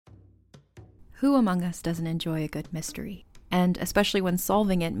Who among us doesn't enjoy a good mystery? And especially when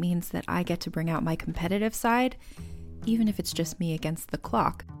solving it means that I get to bring out my competitive side, even if it's just me against the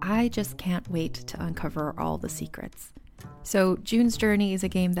clock. I just can't wait to uncover all the secrets. So June's Journey is a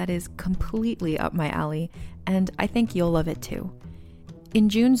game that is completely up my alley, and I think you'll love it too. In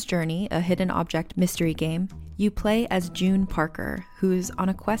June's Journey, a hidden object mystery game, you play as June Parker, who's on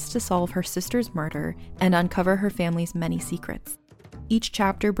a quest to solve her sister's murder and uncover her family's many secrets. Each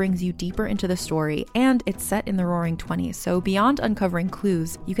chapter brings you deeper into the story, and it's set in the Roaring '20s, so beyond uncovering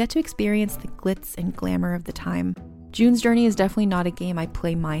clues, you get to experience the glitz and glamour of the time. June's Journey is definitely not a game I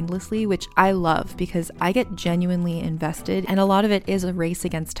play mindlessly, which I love because I get genuinely invested, and a lot of it is a race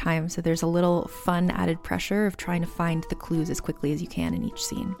against time, so there's a little fun added pressure of trying to find the clues as quickly as you can in each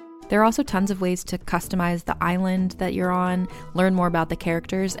scene. There are also tons of ways to customize the island that you're on, learn more about the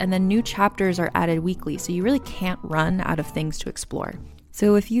characters, and then new chapters are added weekly, so you really can't run out of things to explore.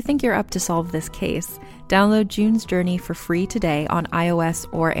 So if you think you're up to solve this case, download June's Journey for free today on iOS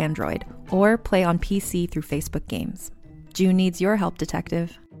or Android, or play on PC through Facebook Games. June needs your help,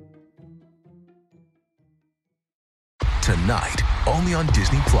 detective. Tonight, only on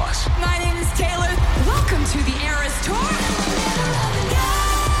Disney+. My name is Taylor. Welcome to the Eras Tour.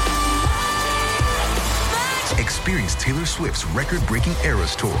 Experience Taylor Swift's record-breaking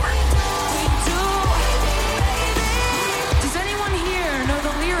Eras Tour. Does anyone here know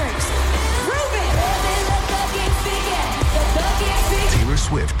the lyrics? Prove it! Taylor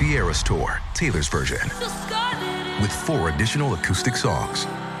Swift The Eras Tour, Taylor's version, with 4 additional acoustic songs.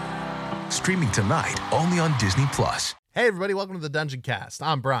 Streaming tonight only on Disney+. Hey everybody, welcome to the Dungeon Cast.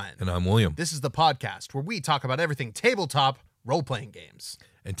 I'm Brian. And I'm William. This is the podcast where we talk about everything tabletop role-playing games.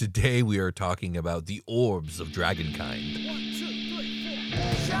 And today we are talking about the Orbs of Dragonkind. 1, 2, 3,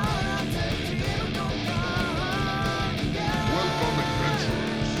 4. Welcome,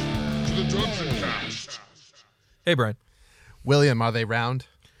 adventurers, to the Dungeon Cast. Hey, Brian. William, are they round?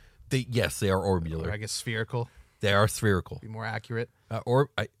 Yes, they are Or I orbular. guess spherical? They are spherical. Be more accurate.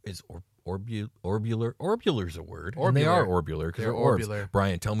 Orbular's a word. And they are orbular because They're they're orbs. orbular.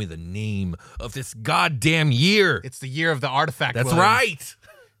 Brian, tell me the name of this goddamn year. It's the year of the artifact. That's William. right.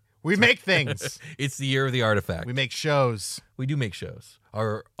 We make things. It's the year of the artifact. We make shows. We do make shows.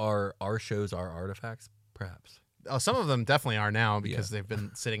 Our shows are artifacts, perhaps. Oh, some of them definitely are now because they've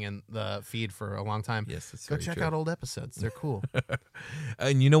been sitting in the feed for a long time. Yes, it's Go very check true. out old episodes. They're cool.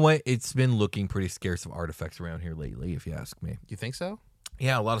 And you know what? It's been looking pretty scarce of artifacts around here lately, if you ask me. You think so?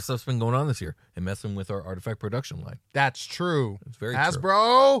 Yeah, a lot of stuff's been going on this year and messing with our artifact production line. That's true. It's very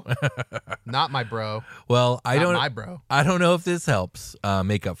Hasbro. Not my bro. Well, Not my bro. I don't know if this helps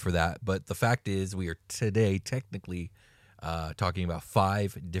make up for that, but the fact is we are today technically talking about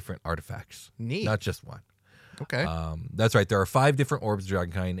 5 different artifacts. Neat. Not just one. Okay. That's right. There are 5 different Orbs of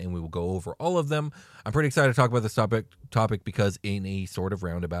Dragonkind, and we will go over all of them. I'm pretty excited to talk about this topic because in a sort of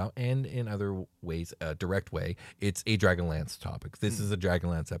roundabout and in other ways, a direct way, it's a Dragonlance topic. This is a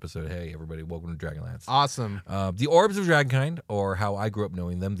Dragonlance episode. Hey, everybody, welcome to Dragonlance. Awesome. The Orbs of Dragonkind, or how I grew up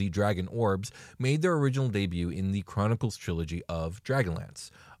knowing them, the Dragon Orbs, made their original debut in the Chronicles trilogy of Dragonlance.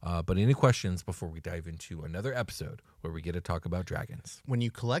 But any questions before we dive into another episode where we get to talk about dragons? When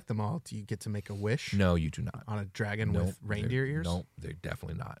you collect them all, do you get to make a wish No, you do not. on a dragon No, with reindeer ears? No, they're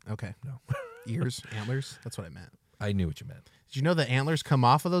definitely not. Okay. No. Ears, antlers. That's what I meant. I knew what you meant. Did you know the antlers come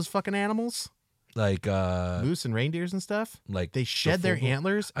off of those fucking animals? Like, Moose and reindeers and stuff? like They shed their full-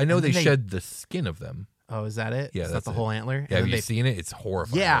 antlers? I know and they then shed the skin of them. Oh, is that it? Yeah, Is that that's the it. whole antler? Yeah, And have then you they- seen it? It's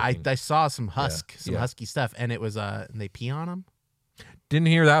horrifying. Yeah, looking. I saw some yeah. husky stuff, and it was and they pee on them. Didn't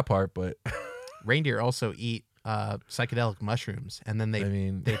hear that part, but Reindeer also eat psychedelic mushrooms, and then they I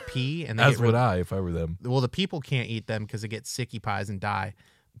mean, they pee and they as get rid would I if I were them. Well, the people can't eat them because they get sicky pies and die,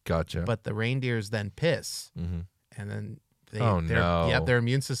 Gotcha. but the reindeers then piss, Mhm. and then Oh, no. yeah, their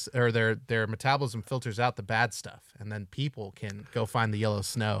immune system or their metabolism filters out the bad stuff, and then people can go find the yellow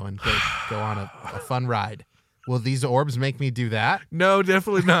snow and go on a fun ride. Will these orbs make me do that? No,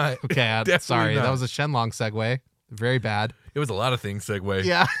 definitely not. Okay, Definitely sorry, not. that was a Shenlong segue. Very bad. It was a lot of things, segue.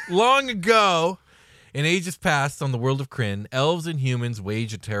 Yeah. Long ago, in ages past on the world of Kryn, elves and humans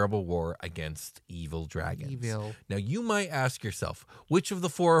wage a terrible war against evil dragons. Evil. Now, you might ask yourself, which of the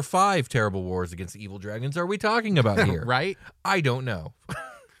 4 or 5 terrible wars against evil dragons are we talking about here? Right? I don't know.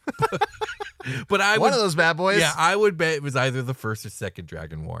 But I One would, of those bad boys. Yeah, I would bet it was either the first or second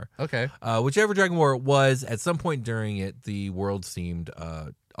Dragon War. Okay. Whichever Dragon War it was, at some point during it, the world seemed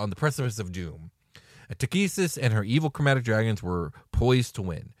on the precipice of doom. Takesis and her evil chromatic dragons were poised to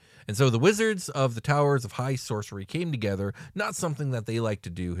win. And so the wizards of the Towers of High Sorcery came together, not something that they like to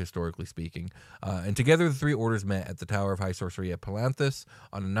do, historically speaking. And together the three orders met at the Tower of High Sorcery at Palanthas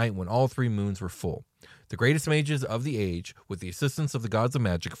on a night when all three moons were full. The greatest mages of the age, with the assistance of the gods of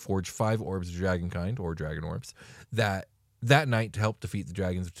magic, forged 5 Orbs of Dragonkind, or Dragon Orbs, that night to help defeat the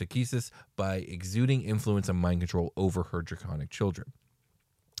dragons of Takesis by exuding influence and mind control over her draconic children.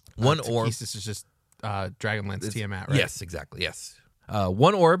 One orb... Takesis is just Dragonlance Tiamat, right? Yes, exactly, yes.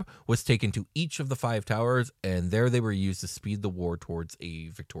 One orb was taken to each of the 5 towers, and there they were used to speed the war towards a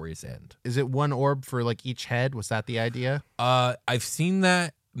victorious end. Is it one orb for like each head? Was that the idea? I've seen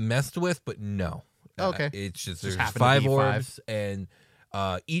that messed with, but no. Okay. It's just Just there's happen to 5 be orbs, and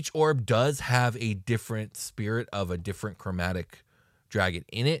each orb does have a different spirit of a different chromatic dragon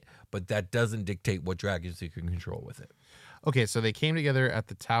in it, but that doesn't dictate what dragons you can control with it. Okay, so they came together at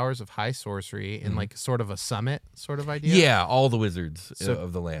the Towers of High Sorcery in like sort of a summit sort of idea? Yeah, all the wizards So-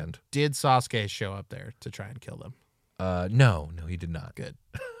 of the land. Did Sasuke show up there to try and kill them? No, he did not. Good.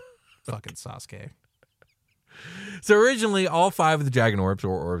 Fucking Sasuke. So originally, all 5 of the Dragon Orbs,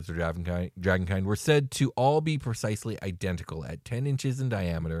 or Orbs of Dragonkind, were said to all be precisely identical at 10 inches in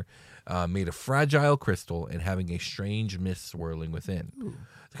diameter, made of fragile crystal, and having a strange mist swirling within. Ooh.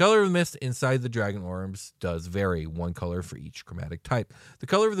 The color of the mist inside the Dragon Orbs does vary, one color for each chromatic type. The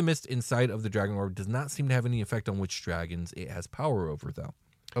color of the mist inside of the Dragon Orb does not seem to have any effect on which dragons it has power over, though.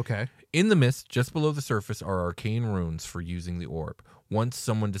 Okay. In the mist, just below the surface, are arcane runes for using the orb. Once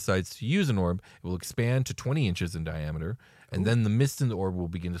someone decides to use an orb, it will expand to 20 inches in diameter, and then the mist in the orb will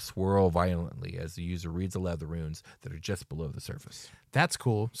begin to swirl violently as the user reads aloud the runes that are just below the surface. That's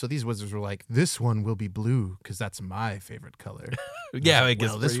cool. So these wizards were like, this one will be blue because that's my favorite color. Yeah, I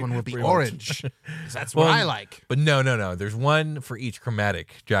guess Well, this one will be pretty much. orange 'cause that's what I like. But no. There's one for each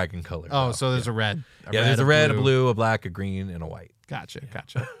chromatic dragon color. Oh, though. so there's a red. there's a red, a blue, a black, a green, and a white. Gotcha.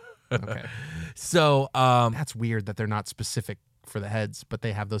 Okay. So, That's weird that they're not specific for the heads, but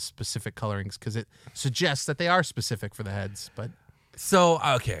they have those specific colorings because it suggests that they are specific for the heads. But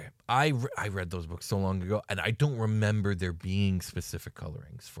okay, I read those books so long ago, and I don't remember there being specific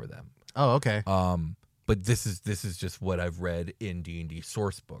colorings for them. oh, okay. But this is just what I've read in D&D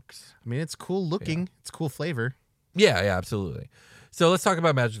source books. I mean, it's cool looking. It's cool flavor. Yeah, absolutely. So let's talk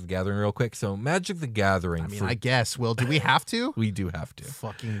about Magic the Gathering real quick. So Magic the Gathering. I mean, I guess. Well, do we have to? we do have to.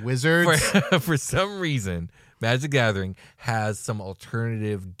 Fucking wizards. For some reason, Magic the Gathering has some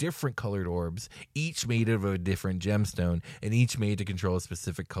alternative, different colored orbs, each made of a different gemstone, and each made to control a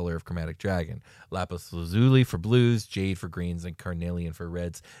specific color of chromatic dragon. Lapis lazuli for blues, jade for greens, and carnelian for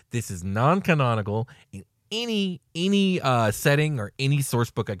reds. This is non-canonical in any setting or any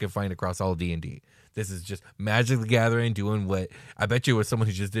source book I could find across all D&D. This is just Magic the Gathering doing what I bet you was someone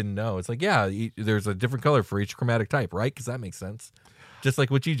who just didn't know. It's like, yeah, there's a different color for each chromatic type, right? Because that makes sense. Just like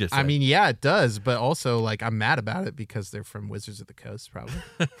what you just said. I mean, yeah, it does, but also, like, I'm mad about it because they're from Wizards of the Coast, probably.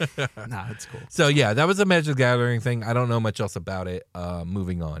 Nah, it's cool. So, yeah, that was a Magic the Gathering thing. I don't know much else about it.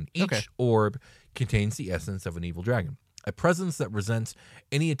 Moving on. Each orb contains the essence of an evil dragon, a presence that resents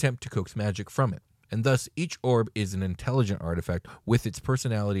any attempt to coax magic from it. And thus, each orb is an intelligent artifact with its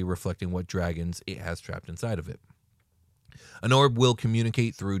personality reflecting what dragons it has trapped inside of it. An orb will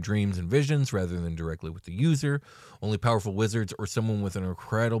communicate through dreams and visions rather than directly with the user. Only powerful wizards or someone with an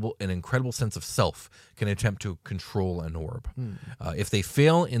incredible sense of self can attempt to control an orb. If they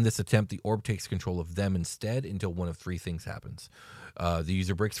fail in this attempt, the orb takes control of them instead until one of 3 things happens. The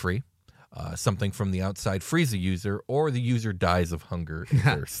user breaks free. Something from the outside frees the user, or the user dies of hunger and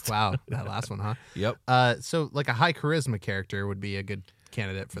thirst. Wow, that last one, huh? Yep. So, like, a high charisma character would be a good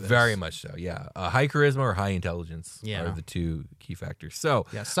candidate for this. Very much so, yeah. High charisma or high intelligence Yeah. are the 2 key factors. So,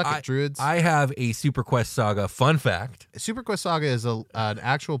 Yeah, suck it, druids. I have a Super Quest Saga fun fact. Super Quest Saga is an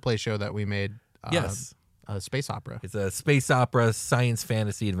actual play show that we made. Yes. A space opera. It's a space opera, science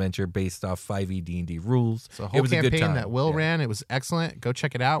fantasy adventure based off 5e D&D rules. So a It whole was a good campaign time. that Will Yeah. ran. It was excellent. Go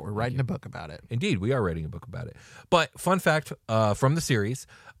check it out. We're writing a book about it. Indeed, we are writing a book about it. But fun fact from the series,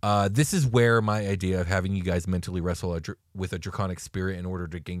 this is where my idea of having you guys mentally wrestle with a draconic spirit in order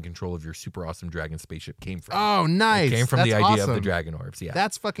to gain control of your super awesome dragon spaceship came from. Oh, nice. It came from That's the idea of awesome. the dragon orbs. Yeah,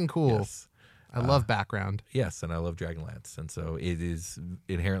 That's fucking cool. Yes. I love background. Yes, and I love Dragonlance, and so it is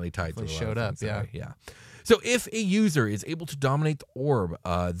inherently tied to They a lot showed of up, things that yeah. way. So if a user is able to dominate the orb,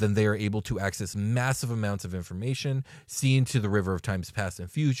 then they are able to access massive amounts of information, see into the river of times past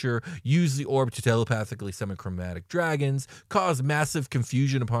and future, use the orb to telepathically summon chromatic dragons, cause massive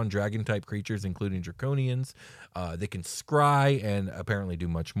confusion upon dragon-type creatures, including draconians. They can scry and apparently do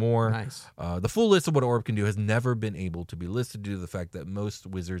much more. Nice. The full list of what orb can do has never been able to be listed due to the fact that most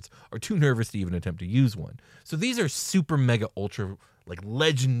wizards are too nervous to even attempt to use one. So these are super mega ultra like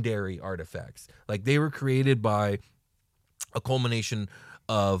legendary artifacts. Like they were created by a culmination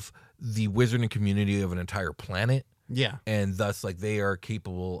of the wizarding community of an entire planet. Yeah. And thus, like, they are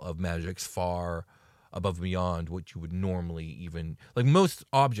capable of magics far above and beyond what you would normally even, like, most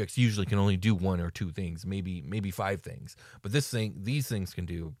objects usually can only do 1 or 2 things, maybe 5 things. But these things can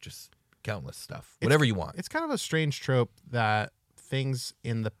do just countless stuff, whatever you want. It's kind of a strange trope that things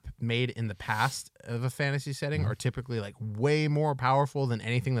made in the past of a fantasy setting are typically like way more powerful than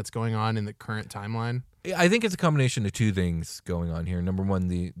anything that's going on in the current timeline. I think it's a combination of 2 things going on here. Number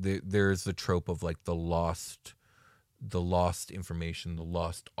one, there's the trope of like the lost information, the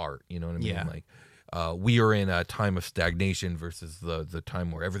lost art. You know what I mean? Yeah. Like we are in a time of stagnation versus the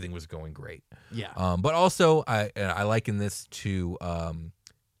time where everything was going great. Yeah. But also, I liken this to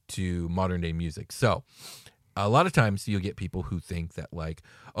modern day music. So a lot of times you'll get people who think that like,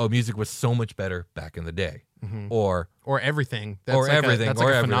 oh, music was so much better back in the day, or everything. That's like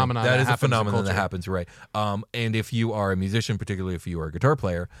a phenomenon. That is a happens in phenomenon that culture. happens, right? And if you are a musician, particularly if you are a guitar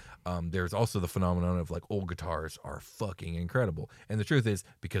player, there's also the phenomenon of like old guitars are fucking incredible. And the truth is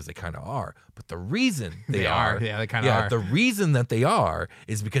because they kind of are. But the reason they are. Yeah, they kind of are. The reason that they are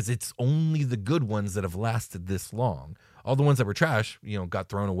is because it's only the good ones that have lasted this long. All the ones that were trash, got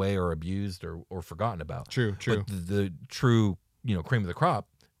thrown away or abused or forgotten about. True. But the true, cream of the crop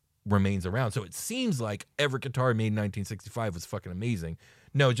remains around. So it seems like every guitar made in 1965 was fucking amazing.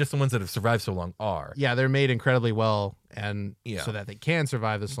 No, just the ones that have survived so long are. Yeah, they're made incredibly well, and Yeah. so that they can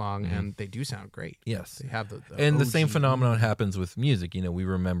survive this long, and they do sound great. Yes. They have the And the OG. same phenomenon happens with music. We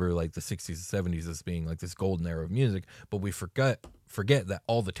remember like the 60s and 70s as being like this golden era of music, but we forget that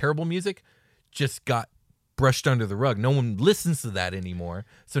all the terrible music just got brushed under the rug. No one listens to that anymore,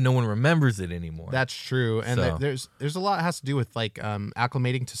 so no one remembers it anymore. That's true, and So- there's a lot that has to do with like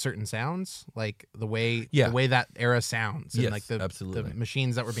acclimating to certain sounds, like the way Yeah. that era sounds, and Yes, like the absolutely.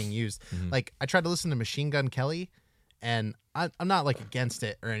 machines that were being used. Like I tried to listen to Machine Gun Kelly, and I'm not like against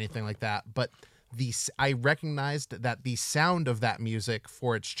it or anything like that, but I recognized that the sound of that music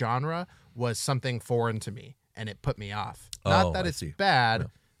for its genre was something foreign to me, and it put me off. Not that I it's see. bad. No.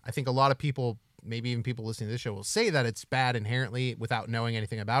 I think a lot of people, maybe even people listening to this show, will say that it's bad inherently without knowing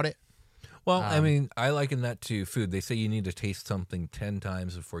anything about it. Well, I mean, I liken that to food. They say you need to taste something 10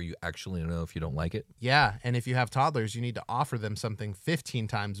 times before you actually know if you don't like it. Yeah, and if you have toddlers, you need to offer them something 15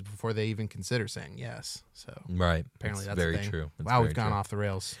 times before they even consider saying yes. So Right. apparently That's that's very a thing. true. That's Wow, very we've gone true. off the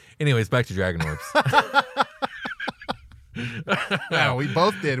rails. Anyways, back to Dragon Orbs. Wow, we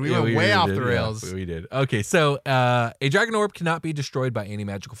both did. We Yeah, went way really off did. the Yeah, rails. we did. Okay, so a Dragon Orb cannot be destroyed by any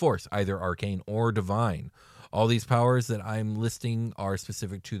magical force, either arcane or divine. All these powers that I'm listing are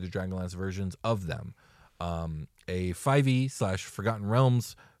specific to the Dragonlance versions of them. A 5e/Forgotten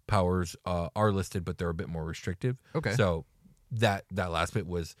Realms powers are listed, but they're a bit more restrictive. Okay. So that last bit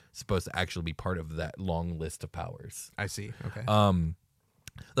was supposed to actually be part of that long list of powers. I see. Okay.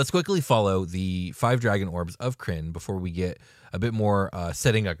 Let's quickly follow the 5 Dragon Orbs of Kryn before we get a bit more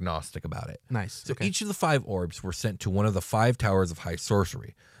setting agnostic about it. Nice. So Okay. each of the 5 orbs were sent to one of the 5 towers of high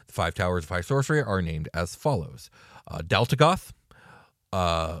sorcery. The 5 towers of high sorcery are named as follows: Daltagoth,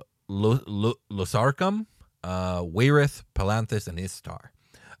 Losarkam, Wayrith, Palanthus, and Istar.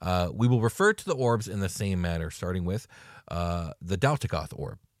 We will refer to the orbs in the same manner, starting with the Daltagoth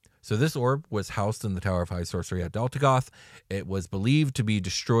orb. So this orb was housed in the Tower of High Sorcery at Daltagoth. It was believed to be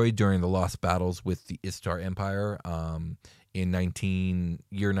destroyed during the lost battles with the Istar Empire in 19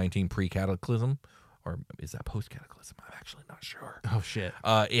 pre-Cataclysm. Or is that post-Cataclysm? I'm actually not sure. Oh shit.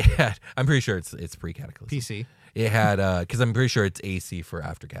 I'm pretty sure it's pre-Cataclysm. PC. It had, because I'm pretty sure it's AC for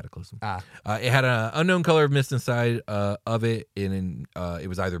after Cataclysm. Ah. It had an unknown color of mist inside of it, and it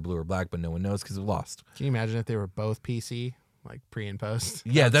was either blue or black, but no one knows because it lost. Can you imagine if they were both PC, like pre and post?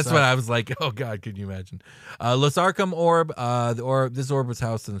 Yeah, that's what I was like. Oh God, could you imagine? Losarkam orb. This orb was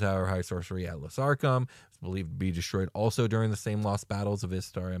housed in the Tower of High Sorcery at Losarkam. It's believed to be destroyed also during the same lost battles of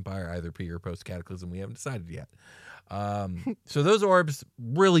Istar Empire, either pre or post Cataclysm. We haven't decided yet. So those orbs,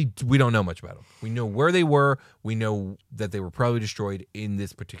 really, we don't know much about them. We know where they were. We know that they were probably destroyed in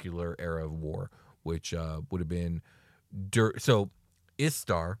this particular era of war, which would have been so.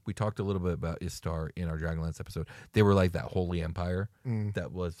 Istar, we talked a little bit about Istar in our Dragonlance episode. They were like that holy empire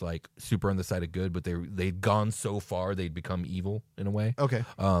that was like super on the side of good, but they'd gone so far they'd become evil in a way. Okay.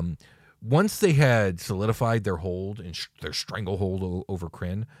 Once they had solidified their hold and their stranglehold over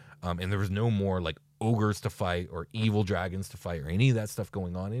Kryn, and there was no more like ogres to fight or evil dragons to fight or any of that stuff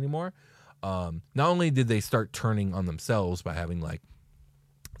going on anymore, not only did they start turning on themselves by having like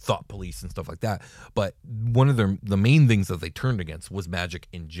thought police and stuff like that. But one of the main things that they turned against was magic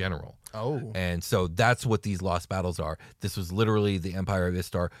in general. Oh. And so that's what these lost battles are. This was literally the Empire of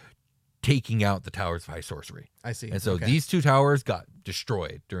Istar taking out the towers of high sorcery. I see. And so these two towers got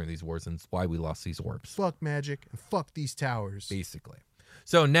destroyed during these wars, and it's why we lost these orbs. Fuck magic and fuck these towers. Basically.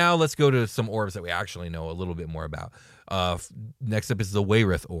 So now let's go to some orbs that we actually know a little bit more about. Next up is the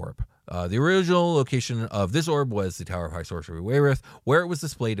Wayreth Orb. The original location of this orb was the Tower of High Sorcery Wayreth, where it was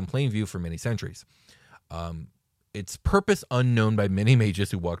displayed in plain view for many centuries. Its purpose unknown by many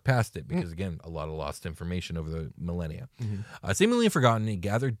mages who walked past it, because again, a lot of lost information over the millennia. Seemingly forgotten, it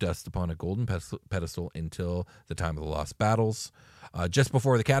gathered dust upon a golden pedestal until the time of the lost battles, just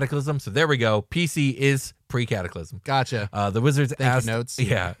before the Cataclysm. So there we go. PC is pre-Cataclysm. Gotcha. The wizards asked, notes.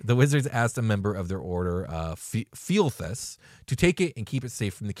 Yeah, the wizards asked a member of their order, Fealthus, to take it and keep it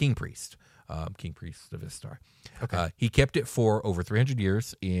safe from the King Priest. King Priest of Istar. Okay. He kept it for over 300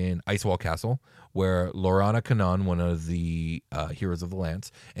 years in Icewall Castle, where Lorana Kanan, one of the heroes of the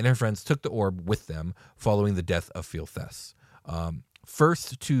Lance, and her friends took the orb with them following the death of Fealthus.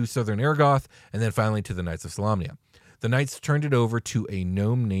 First to Southern Aragoth, and then finally to the Knights of Solamnia. The Knights turned it over to a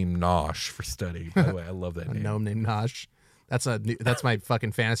gnome named Nosh for study. By the way, I love that A name. gnome named Nosh. That's my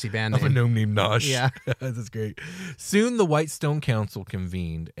fucking fantasy band Of a name. gnome named Nosh. Yeah. That's great. Soon the White Stone Council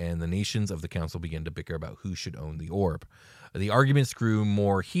convened, and the nations of the council began to bicker about who should own the orb. The arguments grew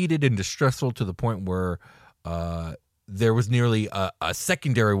more heated and distressful to the point where there was nearly a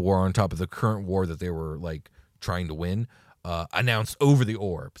secondary war on top of the current war that they were like trying to win, announced over the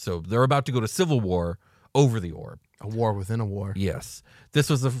orb. So they're about to go to civil war over the orb. A war within a war. Yes. This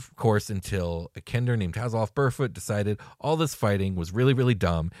was, of course, until a Kender named Tazoth Burfoot decided all this fighting was really, really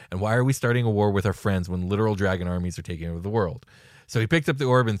dumb, and why are we starting a war with our friends when literal dragon armies are taking over the world? So he picked up the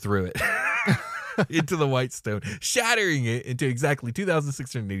orb and threw it into the White Stone, shattering it into exactly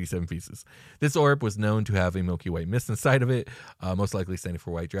 2,687 pieces. This orb was known to have a milky white mist inside of it, most likely standing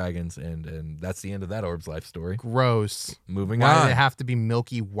for white dragons, and that's the end of that orb's life story. Gross. Moving Why on. do they have to be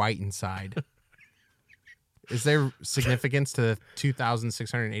milky white inside? Is there significance to the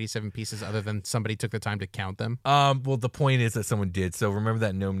 2,687 pieces other than somebody took the time to count them? Well, the point is that someone did. So remember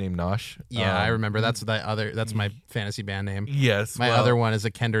that gnome named Nosh? Yeah, I remember. That's my fantasy band name. Yes. My other one is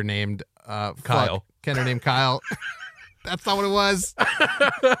a Kender named Kyle. Kender named Kyle. That's not what it was.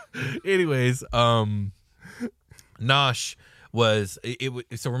 Anyways, Nosh was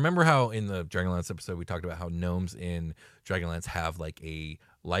it. So remember how in the Dragonlance episode we talked about how gnomes in Dragonlance have like a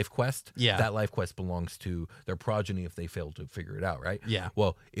life quest? Yeah. That life quest belongs to their progeny if they fail to figure it out, right? Yeah.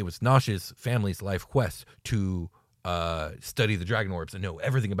 Well, it was Nosh's family's life quest to study the dragon orbs and know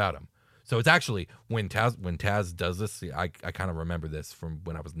everything about them. So it's actually when Taz does this, I kind of remember this from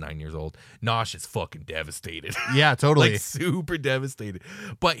when I was 9 years old. Nosh is fucking devastated. Yeah, totally. Like super devastated.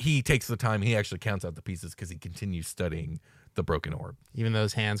 But he takes the time. He actually counts out the pieces because he continues studying the broken orb. Even though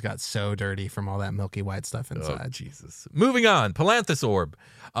his hands got so dirty from all that milky white stuff inside. Oh, Jesus. Moving on. Palanthus Orb.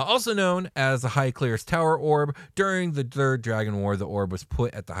 Also known as the High Clear's Tower Orb. During the Third Dragon War, the orb was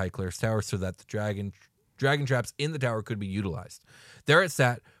put at the High Clear's Tower so that the dragon traps in the tower could be utilized. There it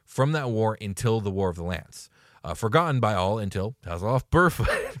sat from that war until the War of the Lance. Forgotten by all until Tazoth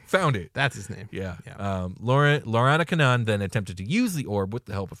Burfoot found it. That's his name. Yeah. Yeah. Lorana Kanan then attempted to use the orb with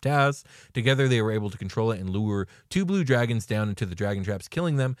the help of Taz. Together, they were able to control it and lure two blue dragons down into the dragon traps,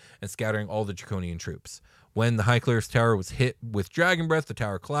 killing them and scattering all the Draconian troops. When the High Clear's Tower was hit with dragon breath, the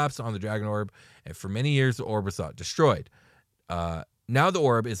tower collapsed on the dragon orb, and for many years, the orb was thought destroyed. Now the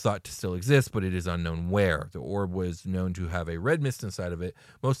orb is thought to still exist, but it is unknown where. The orb was known to have a red mist inside of it,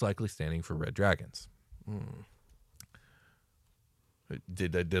 most likely standing for red dragons.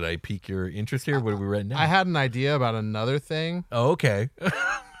 Did I pique your interest here? What are we read now? I had an idea about another thing, Oh, okay.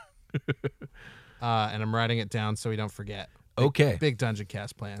 and I'm writing it down so we don't forget. Okay. Big Dungeon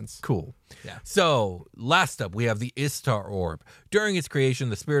Cast plans. Cool. Yeah. So, last up, we have the Istar Orb. During its creation,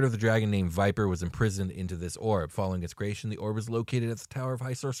 the spirit of the dragon named Viper was imprisoned into this orb. Following its creation, the orb was located at the Tower of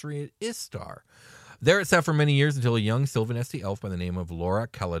High Sorcery at Istar. There it sat for many years until a young Sylvanesti elf by the name of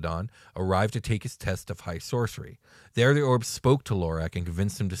Lorak Caledon arrived to take his test of high sorcery. There the orb spoke to Lorak and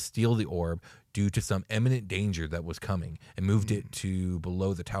convinced him to steal the orb due to some imminent danger that was coming, and moved it to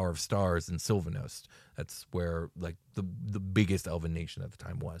below the Tower of Stars in Sylvanost. That's where like the biggest elven nation at the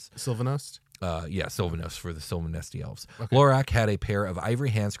time was. Sylvanost? Yeah, Sylvanost for the Sylvanesti elves. Okay. Lorak had a pair of ivory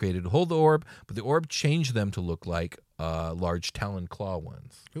hands created to hold the orb, but the orb changed them to look like large talon claw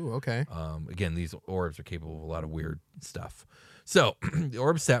ones. Ooh, okay. Again, these orbs are capable of a lot of weird stuff. So, the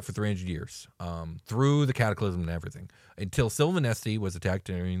orb sat for 300 years, through the Cataclysm and everything, until Sylvanesti was attacked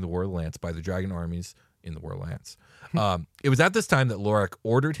during the War of the Lance by the dragon armies in the World Lance. It was at this time that Lorak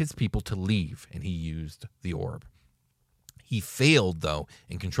ordered his people to leave, and he used the orb. He failed, though,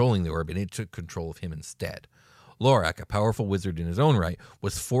 in controlling the orb, and it took control of him instead. Lorak, a powerful wizard in his own right,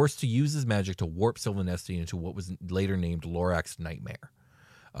 was forced to use his magic to warp Sylvanesti into what was later named Lorak's Nightmare.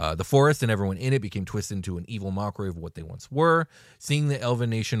 The forest and everyone in it became twisted into an evil mockery of what they once were. Seeing the Elven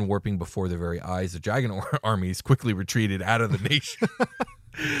nation warping before their very eyes, the dragon armies quickly retreated out of the nation,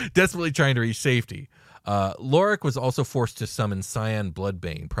 desperately trying to reach safety. Lorak was also forced to summon Cyan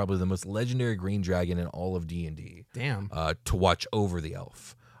Bloodbane, probably the most legendary green dragon in all of D&D. Damn. To watch over the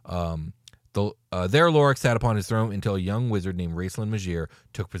elf. There, Lorak sat upon his throne until a young wizard named Raistlin Magir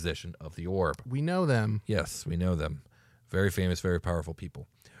took possession of the orb. We know them. Yes, we know them. Very famous, very powerful people.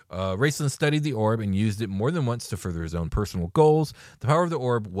 Raistlin studied the orb and used it more than once to further his own personal goals. The power of the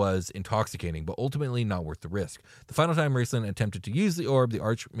orb was intoxicating, but ultimately not worth the risk. The final time Raistlin attempted to use the orb, the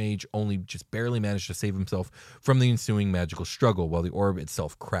Archmage only just barely managed to save himself from the ensuing magical struggle, while the orb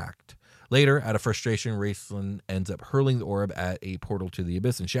itself cracked. Later, out of frustration, Raistlin ends up hurling the orb at a portal to the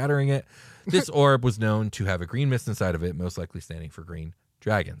abyss and shattering it. This orb was known to have a green mist inside of it, most likely standing for green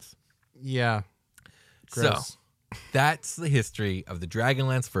dragons. Yeah. Gross. So, that's the history of the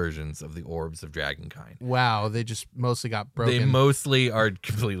Dragonlance versions of the Orbs of Dragonkind. Wow, they just mostly got broken. They mostly are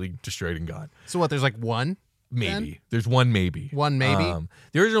completely destroyed and gone. So what, there's like one? Maybe. Then? There's one maybe. One maybe?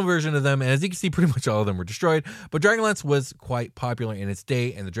 The original version of them, and as you can see, pretty much all of them were destroyed, but Dragonlance was quite popular in its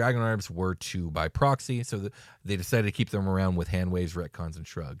day, and the Dragon Orbs were too by proxy, so they decided to keep them around with hand waves, retcons, and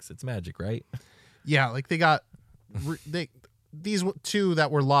shrugs. It's magic, right? Yeah, like they got... These two that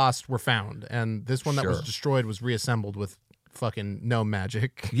were lost were found, and this one that was destroyed was reassembled with fucking no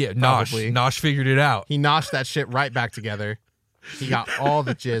magic. Yeah, Nosh figured it out. He noshed that shit right back together. He got all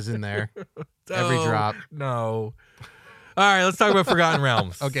the jizz in there. Every drop. No. All right, let's talk about Forgotten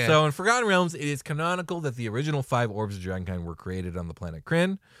Realms. Okay. So in Forgotten Realms, it is canonical that the original 5 Orbs of Dragonkind were created on the planet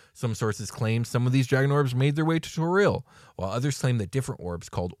Krynn. Some sources claim some of these dragon orbs made their way to Toril, while others claim that different orbs,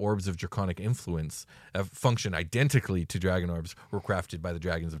 called Orbs of Draconic Influence, function identically to dragon orbs, were crafted by the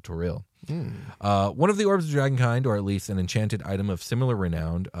dragons of Toril. One of the Orbs of Dragonkind, or at least an enchanted item of similar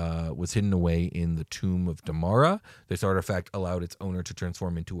renown, was hidden away in the Tomb of Damara. This artifact allowed its owner to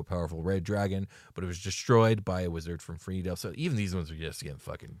transform into a powerful red dragon, but it was destroyed by a wizard from Freedale. So even these ones are just getting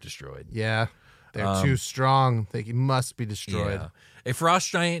fucking destroyed. Yeah, they're too strong. They must be destroyed. Yeah. A frost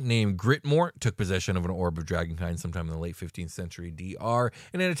giant named Gritmort took possession of an Orb of Dragonkind sometime in the late 15th century DR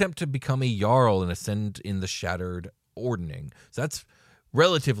in an attempt to become a Jarl and ascend in the Shattered Ordning. So that's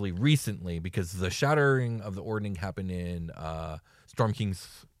relatively recently, because the shattering of the Ordning happened in Storm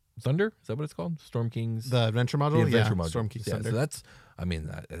King's Thunder. Is that what it's called? Storm King's... The adventure module? The adventure module. Storm King's Thunder. So that's, I mean,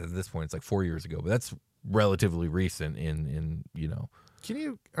 at this point, it's like 4 years ago, but that's relatively recent in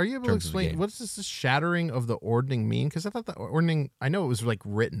Are you able to explain what does this shattering of the Ordning mean? Because I thought the Ordning, I know it was like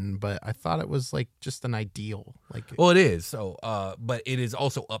written, but I thought it was like just an ideal. Like, well, it is. So, but it is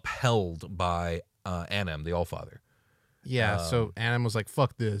also upheld by Anam, the Allfather. Yeah. So Anam was like,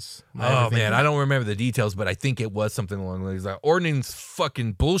 "Fuck this." Oh man, I don't remember the details, but I think it was something along those lines. Like, Ordning's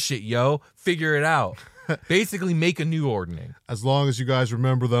fucking bullshit, yo. Figure it out. Basically, make a new Ordning. As long as you guys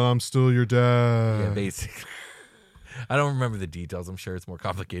remember that I'm still your dad. Yeah, basically. I don't remember the details. I'm sure it's more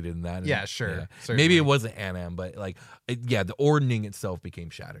complicated than that. Yeah, sure. Yeah. Maybe it wasn't Anam, but the Ordning itself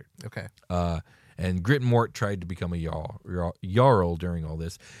became shattered. Okay. And Gritmort tried to become a Jarl during all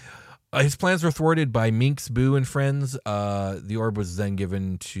this. His plans were thwarted by Minx, Boo, and friends. The orb was then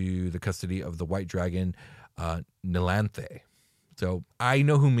given to the custody of the white dragon, Nilanthe. So I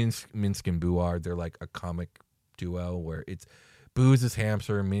know who Minsk and Boo are. They're like a comic duo where it's Boo's his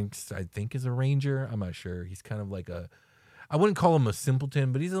hamster. Minx, I think, is a ranger. I'm not sure. He's kind of like I wouldn't call him a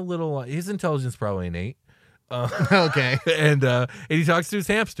simpleton, but he's a little, his intelligence is probably an 8. Okay. And he talks to his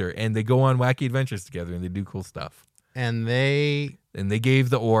hamster, and they go on wacky adventures together, and they do cool stuff. And they gave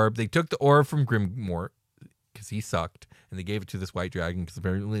the orb. They took the orb from Grimmort because he sucked, and they gave it to this white dragon because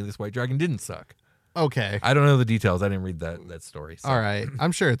apparently this white dragon didn't suck. Okay. I don't know the details. I didn't read that story. So. All right.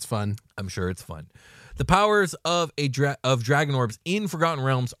 I'm sure it's fun. I'm sure it's fun. The powers of dragon orbs in Forgotten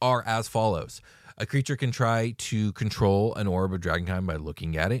Realms are as follows. A creature can try to control an orb of Dragonkind by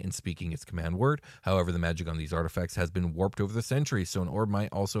looking at it and speaking its command word. However, the magic on these artifacts has been warped over the centuries, so an orb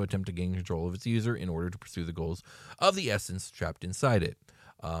might also attempt to gain control of its user in order to pursue the goals of the essence trapped inside it.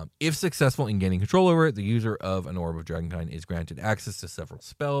 If successful in gaining control over it, the user of an Orb of Dragonkind is granted access to several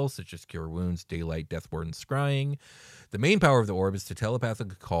spells, such as Cure Wounds, Daylight, Death Ward, and Scrying. The main power of the orb is to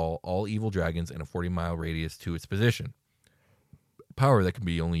telepathically call all evil dragons in a 40-mile radius to its position. Power that can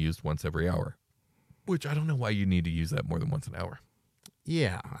be only used once every hour. Which I don't know why you need to use that more than once an hour.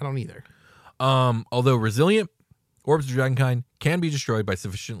 Yeah, I don't either. Although resilient, Orbs of Dragonkind can be destroyed by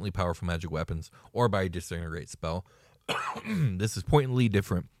sufficiently powerful magic weapons or by a disintegrate spell. This is pointedly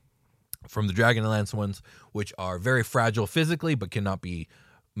different from the Dragonlance ones, which are very fragile physically but cannot be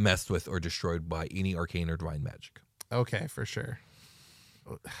messed with or destroyed by any arcane or divine magic. Okay, for sure.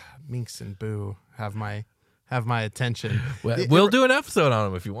 Minx and Boo have my attention. We'll do an episode on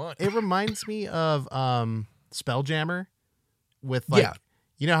them if you want. It reminds me of Spelljammer with like,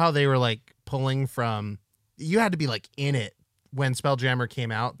 you know how they were like pulling from, you had to be like in it when Spelljammer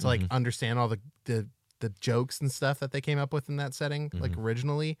came out to like understand all the jokes and stuff that they came up with in that setting, like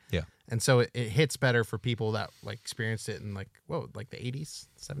originally. Yeah. And so it hits better for people that like experienced it in like the 80s,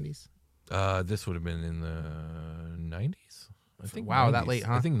 70s. This would have been in the 90s. I think. Wow, 90s. that late,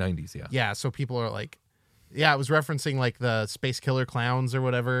 huh? I think 90s, yeah. Yeah, so people are like, yeah, it was referencing like the space killer clowns or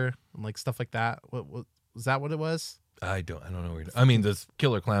whatever, and like stuff like that. What was that? What it was? I don't know where. I mean, the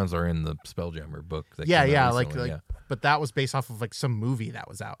killer clowns are in the Spelljammer book. That yeah, came out like, recently, yeah. But that was based off of like some movie that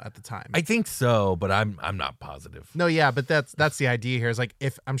was out at the time. I think so, but I'm not positive. No, yeah, but that's the idea here. Is like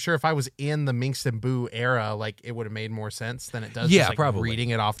if I was in the Minx and Boo era, like it would have made more sense than it does. Yeah, just, like, probably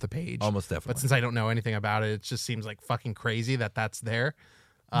reading it off the page, almost definitely. But since I don't know anything about it, it just seems like fucking crazy that's there.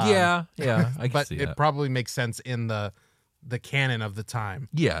 Yeah, I can but see it that. probably makes sense in the canon of the time.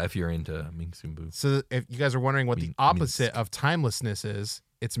 Yeah, if you're into Minx and Boo. So if you guys are wondering what the opposite of timelessness is,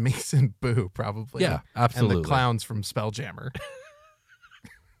 it's Minx and Boo, probably. Yeah, absolutely. And the clowns from Spelljammer.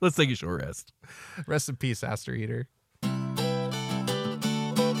 Let's take a short rest. Rest in peace, Aster Eater.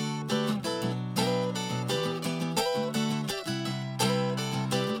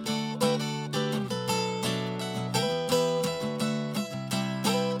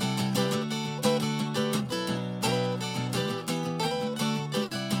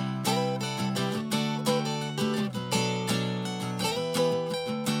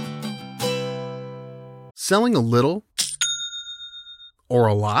 Selling a little or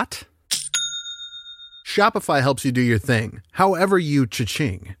a lot? Shopify helps you do your thing, however you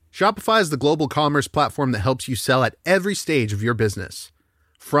cha-ching. Shopify is the global commerce platform that helps you sell at every stage of your business.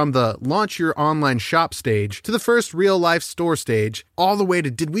 From the launch your online shop stage to the first real-life store stage, all the way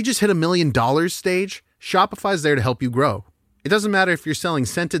to did we just hit $1 million stage? Shopify's there to help you grow. It doesn't matter if you're selling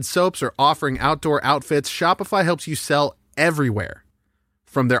scented soaps or offering outdoor outfits, Shopify helps you sell everywhere.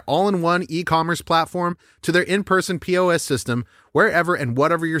 From their all-in-one e-commerce platform to their in-person POS system, wherever and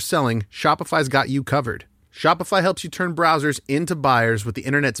whatever you're selling, Shopify's got you covered. Shopify helps you turn browsers into buyers with the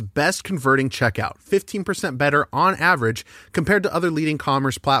internet's best converting checkout, 15% better on average compared to other leading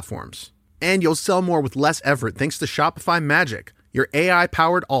commerce platforms. And you'll sell more with less effort thanks to Shopify Magic, your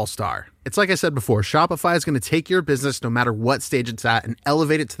AI-powered all-star. It's like I said before, Shopify is going to take your business no matter what stage it's at and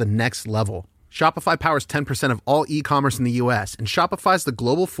elevate it to the next level. Shopify powers 10% of all e-commerce in the U.S., and Shopify's the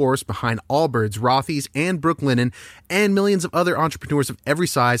global force behind Allbirds, Rothy's, and Brooklinen, and millions of other entrepreneurs of every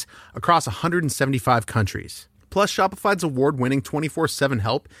size across 175 countries. Plus, Shopify's award-winning 24/7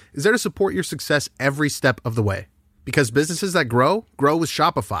 help is there to support your success every step of the way. Because businesses that grow, grow with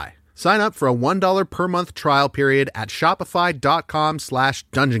Shopify. Sign up for a $1 per month trial period at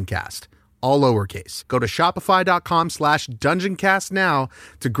shopify.com/dungeoncast. All lowercase. Go to shopify.com/dungeoncast now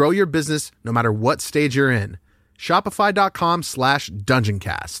to grow your business no matter what stage you're in.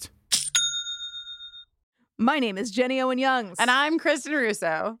 Shopify.com/dungeoncast. My name is Jenny Owen Youngs. And I'm Kristen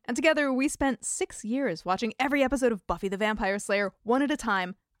Russo. And together we spent 6 years watching every episode of Buffy the Vampire Slayer one at a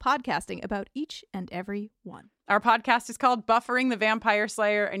time, podcasting about each and every one. Our podcast is called Buffering the Vampire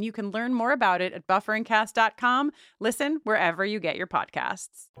Slayer, and you can learn more about it at bufferingcast.com. Listen wherever you get your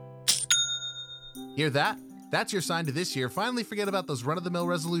podcasts. Hear that? That's your sign to this year. Finally forget about those run-of-the-mill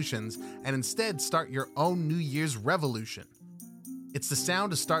resolutions and instead start your own New Year's revolution. It's the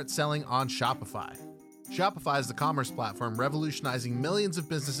sound to start selling on Shopify. Shopify is the commerce platform revolutionizing millions of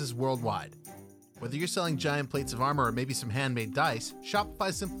businesses worldwide. Whether you're selling giant plates of armor or maybe some handmade dice,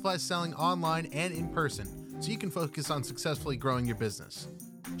 Shopify simplifies selling online and in person so you can focus on successfully growing your business.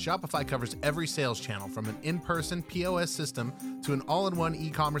 Shopify covers every sales channel from an in-person POS system to an all-in-one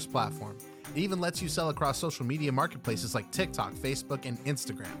e-commerce platform. It even lets you sell across social media marketplaces like TikTok, Facebook, and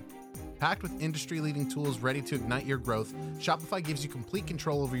Instagram. Packed with industry-leading tools ready to ignite your growth, Shopify gives you complete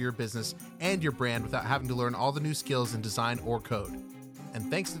control over your business and your brand without having to learn all the new skills in design or code. And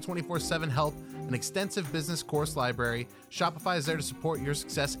thanks to 24/7 help, an extensive business course library, Shopify is there to support your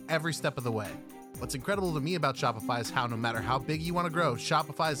success every step of the way. What's incredible to me about Shopify is how no matter how big you want to grow,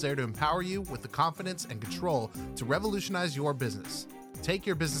 Shopify is there to empower you with the confidence and control to revolutionize your business. Take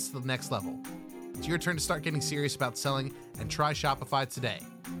your business to the next level. It's your turn to start getting serious about selling and try Shopify today.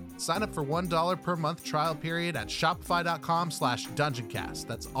 Sign up for $1 per month trial period at shopify.com/dungeoncast.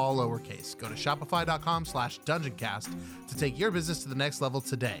 That's all lowercase. Go to shopify.com/dungeoncast to take your business to the next level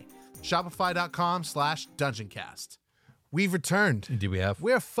today. Shopify.com/dungeoncast. We've returned. Indeed we have.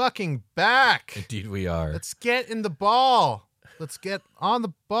 We're fucking back. Indeed we are. Let's get in the ball. Let's get on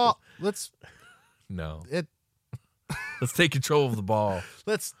the ball. Let's take control of the ball.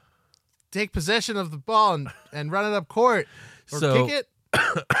 Let's take possession of the ball and run it up court. Or kick it.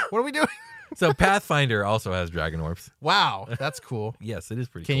 What are we doing? So Pathfinder also has dragon orbs. Wow, that's cool. Yes, it is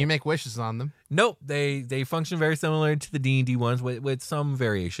pretty Can cool. you make wishes on them? Nope. They function very similar to the D&D ones with some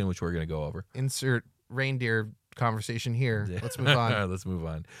variation, which we're going to go over. Insert reindeer conversation here. Let's move on. Let's move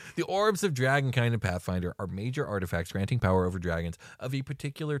on. The Orbs of Dragonkind and Pathfinder are major artifacts granting power over dragons of a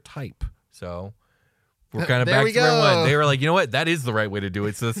particular type. So we're kind of back to square one. They were like, you know what? That is the right way to do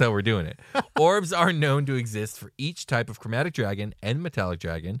it, so that's how we're doing it. Orbs are known to exist for each type of chromatic dragon and metallic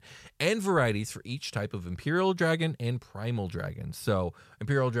dragon, and varieties for each type of imperial dragon and primal dragon. So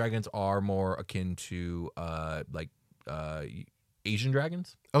imperial dragons are more akin to Asian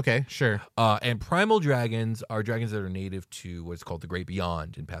dragons. Okay, sure. And primal dragons are dragons that are native to what's called the Great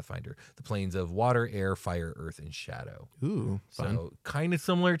Beyond in Pathfinder, the planes of water, air, fire, earth, and shadow. Ooh, fun. So kind of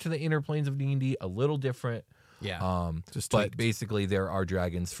similar to the inner planes of D&D, a little different. Yeah. But basically there are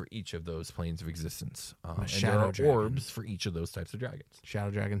dragons for each of those planes of existence. And there are dragon. orbs for each of those types of dragons.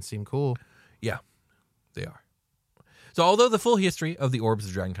 Shadow dragons seem cool. Yeah, they are. So although the full history of the Orbs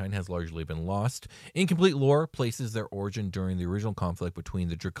of Dragonkind has largely been lost, incomplete lore places their origin during the original conflict between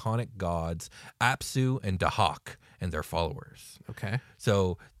the draconic gods Apsu and Dahak and their followers. Okay.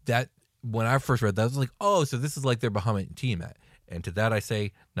 So that when I first read that, I was like, oh, so this is like their Bahamut and Tiamat. And to that I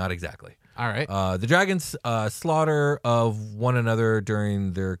say, not exactly. All right. The dragons' slaughter of one another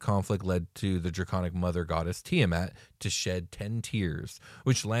during their conflict led to the draconic mother goddess Tiamat to shed 10 tears,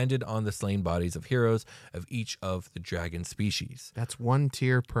 which landed on the slain bodies of heroes of each of the dragon species. That's 1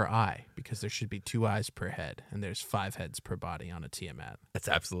 tear per eye, because there should be 2 eyes per head, and there's 5 heads per body on a Tiamat. That's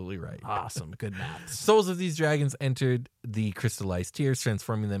absolutely right. Awesome. Good math. Souls of these dragons entered the crystallized tears,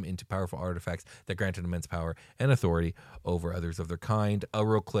 transforming them into powerful artifacts that granted immense power and authority over others of their kind. A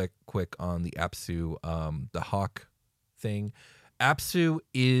real quick on the Apsu, the hawk thing. Apsu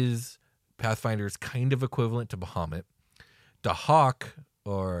is Pathfinder's kind of equivalent to Bahamut. Dahak,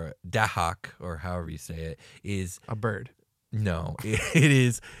 or Dahak, or however you say it, is a bird. No, it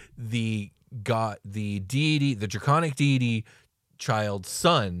is the god, the deity, the draconic deity, child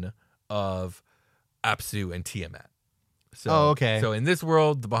son of Apsu and Tiamat. So, okay. So in this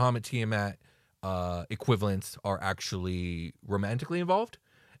world, the Bahamut Tiamat equivalents are actually romantically involved,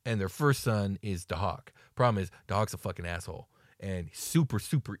 and their first son is Dahak. Problem is, Dahak's a fucking asshole and super,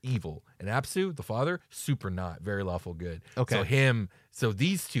 super evil. And Apsu, the father, super not, very lawful good. Okay. So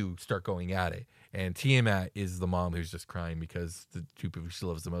these two start going at it. And Tiamat is the mom who's just crying because the two people she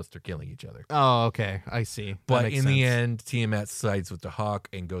loves the most are killing each other. Oh, okay. I see. But in the end, Tiamat sides with Dahak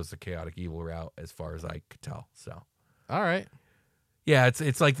and goes the chaotic evil route, as far as I could tell. So, all right. Yeah,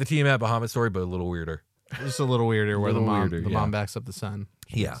 it's like the Tiamat Bahamut story, but a little weirder. Just a little weirder, where the mom backs up the son.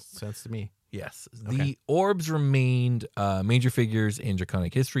 Yeah. Makes sense to me. Yes. Okay. The Orbs remained major figures in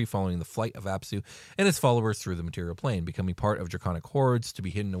Draconic history following the flight of Apsu and his followers through the material plane, becoming part of Draconic hordes to be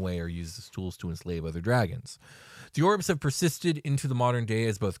hidden away or used as tools to enslave other dragons. The Orbs have persisted into the modern day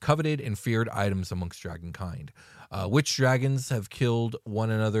as both coveted and feared items amongst Dragonkind. Which dragons have killed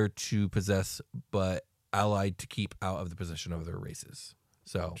one another to possess, but allied to keep out of the possession of their races.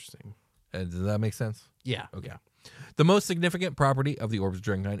 So, interesting. Does that make sense? Yeah. Okay. Yeah. The most significant property of the Orbs of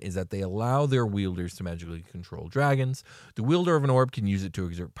Dragonkind is that they allow their wielders to magically control dragons. The wielder of an orb can use it to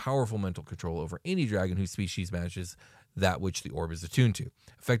exert powerful mental control over any dragon whose species matches that which the orb is attuned to,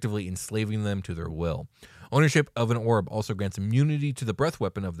 effectively enslaving them to their will. Ownership of an orb also grants immunity to the breath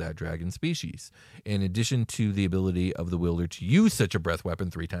weapon of that dragon species, in addition to the ability of the wielder to use such a breath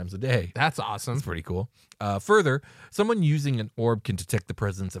weapon 3 times a day. That's awesome. That's pretty cool. Further, someone using an orb can detect the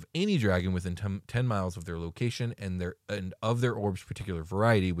presence of any dragon within 10 miles of their location and of their orb's particular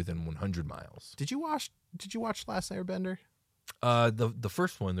variety within 100 miles. Did you watch Last Airbender? The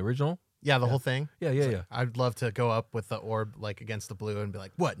first one, the original? Yeah, the whole thing. Yeah. I'd love to go up with the orb like against the blue and be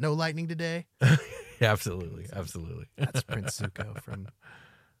like, "What? No lightning today?" Yeah, absolutely. That's Prince Zuko from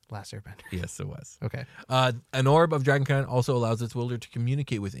Last Airbender. Yes, it was. Okay. An orb of Dragonkind also allows its wielder to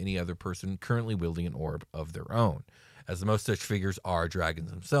communicate with any other person currently wielding an orb of their own. As the most such figures are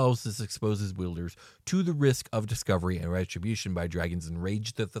dragons themselves, this exposes wielders to the risk of discovery and retribution by dragons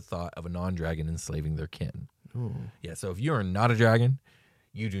enraged at the thought of a non-dragon enslaving their kin. Ooh. Yeah, so if you are not a dragon,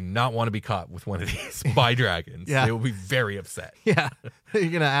 you do not want to be caught with one of these by dragons. Yeah. They will be very upset. Yeah. They're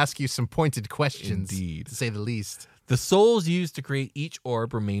going to ask you some pointed questions, Indeed. to say the least. The souls used to create each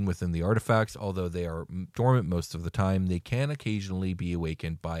orb remain within the artifacts. Although they are dormant most of the time, they can occasionally be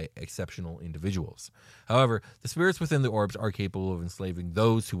awakened by exceptional individuals. However, the spirits within the orbs are capable of enslaving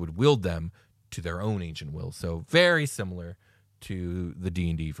those who would wield them to their own ancient will. So very similar to the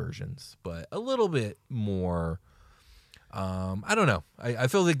D&D versions, but a little bit more... I don't know. I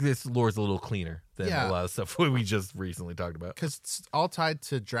feel like this lore is a little cleaner than a lot of stuff we just recently talked about. Because it's all tied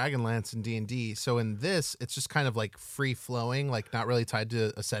to Dragonlance and D&D. So in this, it's just kind of like free-flowing, like not really tied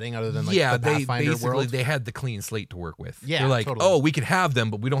to a setting other than like the Pathfinder world. They had the clean slate to work with. Yeah, they're like, totally. oh, we can have them,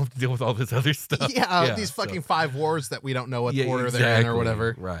 but we don't have to deal with all this other stuff. Yeah, these fucking 5 wars that we don't know what order they're in or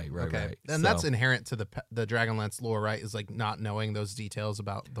whatever. Right. And that's inherent to the Dragonlance lore, right? Is like not knowing those details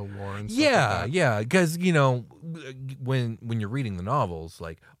about the war and stuff like that. Yeah. Because, when you're reading the novels,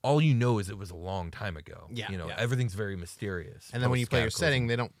 like, all you know is it was a long time ago. Everything's very mysterious. And then when you play your setting,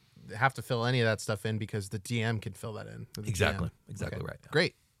 they don't have to fill any of that stuff in because the DM can fill that in. Exactly Okay. right.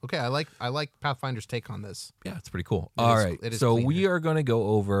 Great. Okay, I like Pathfinder's take on this. Yeah, it's pretty cool. All right, so we are going to go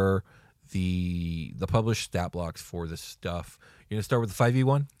over the published stat blocks for this stuff. You're going to start with the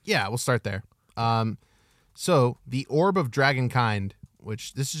 5e1? Yeah, we'll start there. So the Orb of Dragonkind,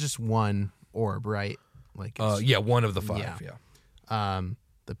 which this is just one orb, right? Like, one of the 5. Yeah.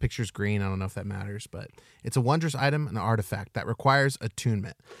 The picture's green. I don't know if that matters, but it's a wondrous item, an artifact that requires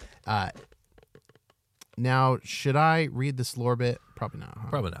attunement. Now, should I read this lore bit? Probably not. Huh?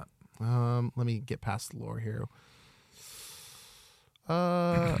 Probably not. Let me get past the lore here.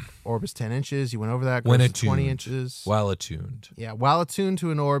 Orb is 10 inches. You went over that. When Goes attuned. 20 inches. While attuned. Yeah. While attuned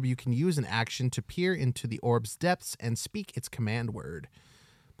to an orb, you can use an action to peer into the orb's depths and speak its command word.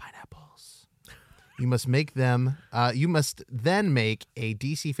 Pineapples. You must make them. You must then make a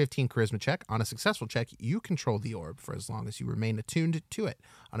DC 15 charisma check. On a successful check, you control the orb for as long as you remain attuned to it.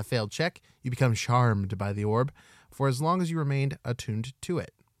 On a failed check, you become charmed by the orb for as long as you remained attuned to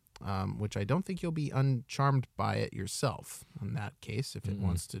it. Which I don't think you'll be uncharmed by it yourself. In that case, if it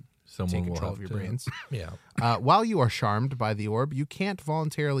wants to take control of your brains. Yeah. While you are charmed by the orb, you can't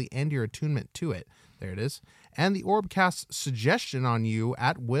voluntarily end your attunement to it. There it is. And the orb casts suggestion on you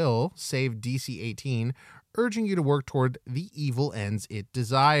at will, save DC 18, urging you to work toward the evil ends it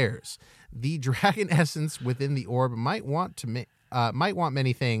desires. The dragon essence within the orb might want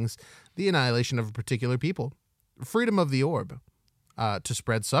many things: the annihilation of a particular people, freedom of the orb, to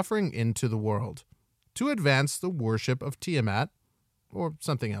spread suffering into the world, to advance the worship of Tiamat, or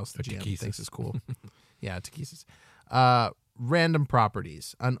something else the GM thinks is cool. Yeah, Takesis. Random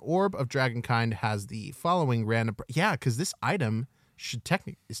properties. An Orb of Dragonkind has the following random... because this item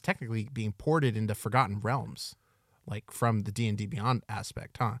is technically being ported into Forgotten Realms, like from the D&D Beyond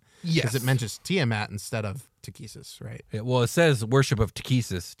aspect, huh? Yes. Because it mentions Tiamat instead of Takesis, right? Yeah, well, it says worship of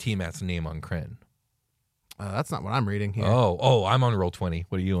Takesis, Tiamat's name on Kryn. That's not what I'm reading here. Oh, I'm on Roll20.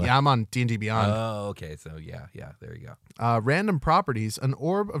 What are you on? Yeah, I'm on D&D Beyond. Oh, okay. So, yeah, there you go. Random properties. An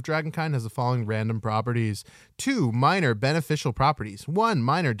Orb of Dragonkind has the following random properties. 2 minor beneficial properties. 1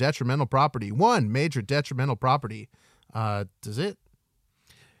 minor detrimental property. 1 major detrimental property. Does it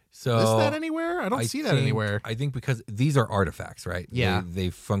So list that anywhere? I don't see that anywhere. I think because these are artifacts, right? Yeah. They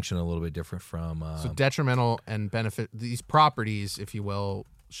function a little bit different from... so detrimental and benefit, these properties, if you will,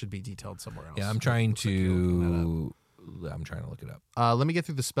 should be detailed somewhere else. Yeah, I'm trying to look it up. Let me get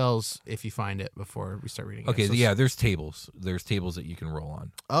through the spells if you find it before we start reading. Okay, it. So, yeah, there's tables. There's tables that you can roll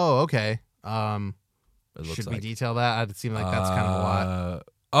on. Oh, okay. It looks Should like. we detail that? It seems like that's kind of a lot.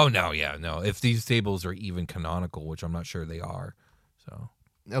 Oh, no, yeah, no. If these tables are even canonical, which I'm not sure they are. So.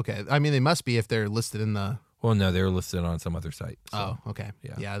 Okay. I mean, they must be if they're listed in the... Well, no, they're listed on some other site. So. Oh, okay.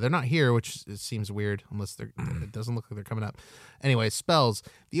 Yeah. Yeah, they're not here, which seems weird unless they're... It doesn't look like they're coming up. Anyway, spells.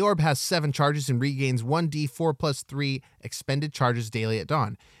 The orb has 7 charges and regains 1d4 plus 3 expended charges daily at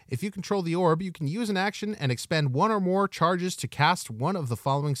dawn. If you control the orb, you can use an action and expend 1 or more charges to cast one of the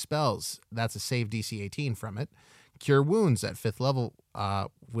following spells. That's a save DC 18 from it. Cure Wounds at 5th level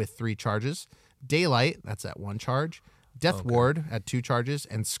with 3 charges. Daylight, that's at 1 charge. Death Ward at 2 charges,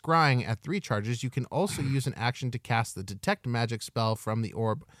 and Scrying at 3 charges. You can also use an action to cast the Detect Magic spell from the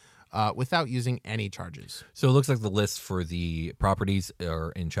orb without using any charges. So it looks like the list for the properties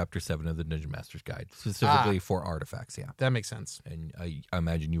are in Chapter 7 of the Dungeon Master's Guide, specifically for artifacts, yeah. That makes sense. And I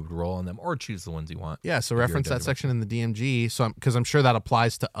imagine you would roll on them or choose the ones you want. Yeah, so reference that section in the DMG, so because I'm sure that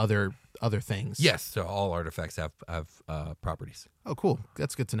applies to other things. Yes, so all artifacts have properties. Oh, cool.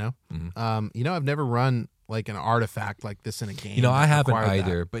 That's good to know. Mm-hmm. I've never run like an artifact like this in a game. I haven't required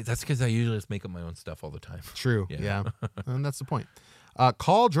either, that. but that's because I usually just make up my own stuff all the time. True. Yeah. Yeah. And that's the point.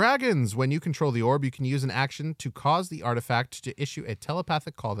 Call dragons. When you control the orb, you can use an action to cause the artifact to issue a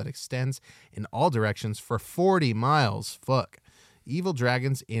telepathic call that extends in all directions for 40 miles. Fuck. Evil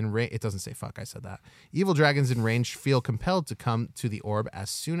dragons in range. It doesn't say fuck, I said that. Evil dragons in range feel compelled to come to the orb as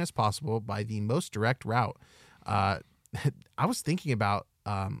soon as possible by the most direct route. I was thinking about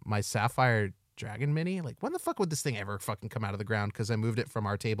my Sapphire Dragon Mini. Like, when the fuck would this thing ever fucking come out of the ground? Because I moved it from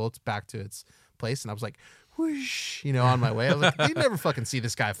our table back to its place, and I was like, whoosh, on my way. I was like, you never fucking see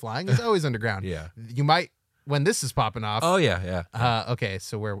this guy flying. He's always underground. Yeah. You might, when this is popping off. Oh, yeah. Okay,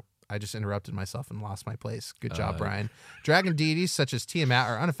 so I just interrupted myself and lost my place. Good job, Brian. Dragon deities such as Tiamat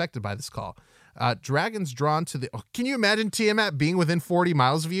are unaffected by this call. Dragons drawn to the... Oh, can you imagine Tiamat being within 40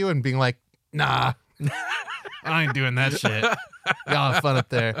 miles of you and being like, nah, I ain't doing that shit. Y'all have fun up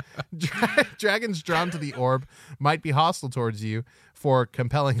there. Dragons drawn to the orb might be hostile towards you for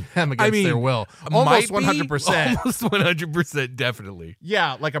compelling them against their will. Almost 100%. Almost 100%, definitely.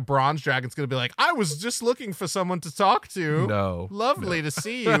 Yeah, like a bronze dragon's going to be like, I was just looking for someone to talk to. No. Lovely to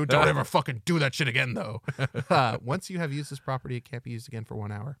see you. Don't ever fucking do that shit again, though. Once you have used this property, it can't be used again for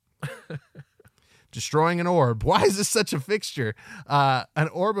 1 hour. Destroying an orb. Why is this such a fixture? An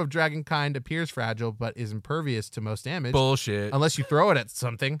orb of Dragonkind appears fragile, but is impervious to most damage. Bullshit. Unless you throw it at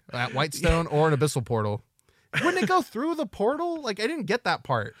something, at Whitestone or an abyssal portal. Wouldn't it go through the portal? Like, I didn't get that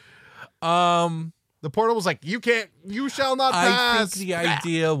part. The portal was like, you shall not pass. I think the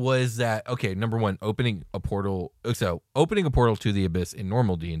idea was that, okay, number one, opening a portal to the abyss in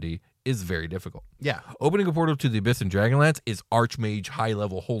normal D&D is very difficult. Yeah. Opening a portal to the abyss in Dragonlance is Archmage high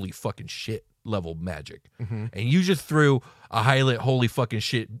level holy fucking shit level magic. Mm-hmm. And you just threw a highlight holy fucking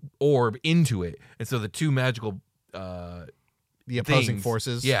shit orb into it. And so the two magical the opposing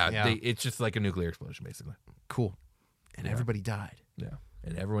forces. it's just like a nuclear explosion, basically. Cool. And everybody died. Yeah.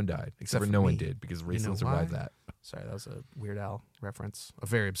 And everyone died, except for for no me. one did, because Raceland survived that. Sorry, that was a Weird Al reference, a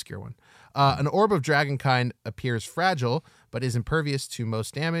very obscure one. An orb of Dragonkind appears fragile, but is impervious to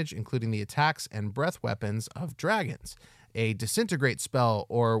most damage, including the attacks and breath weapons of dragons. A disintegrate spell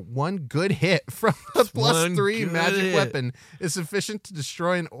or one good hit from a +3 magic weapon is sufficient to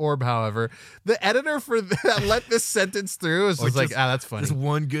destroy an orb, however. The editor for that let this sentence through is just like, that's funny. Just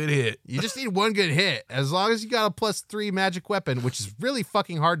one good hit. You just need one good hit. As long as you got a +3 magic weapon, which is really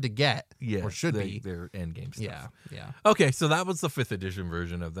fucking hard to get. Yeah. Or should be. They're endgame stuff. Yeah. Okay, so that was the 5th edition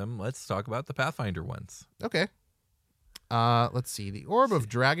version of them. Let's talk about the Pathfinder ones. Okay. Let's see. The Orb of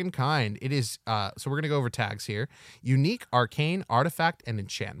Dragonkind. It is, so we're going to go over tags here. Unique, arcane, artifact, and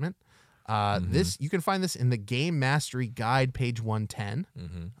enchantment. This you can find this in the Game Mastery Guide, page 110.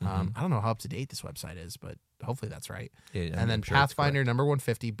 I don't know how up-to-date this website is, but hopefully that's right. Yeah, and then Pathfinder number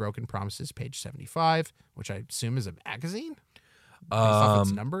 150, Broken Promises, page 75, which I assume is a magazine? Based off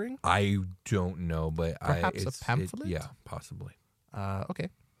its numbering? I don't know, but Perhaps a pamphlet? Yeah, possibly. Okay.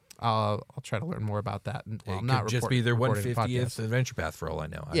 I'll try to learn more about that. Well, It not could just be their recording 150th adventure path for all I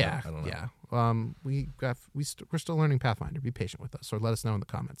know. I don't know. Yeah. We're still learning Pathfinder. Be patient with us, or let us know in the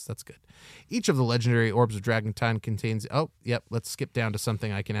comments. That's good. Each of the legendary Orbs of Dragonkind contains. Oh, yep. Let's skip down to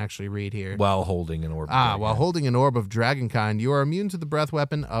something I can actually read here. While holding an orb. While holding an Orb of Dragonkind, you are immune to the breath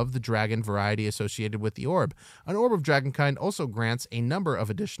weapon of the dragon variety associated with the orb. An Orb of Dragonkind also grants a number of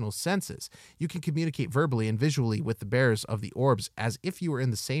additional senses. You can communicate verbally and visually with the bearers of the orbs as if you were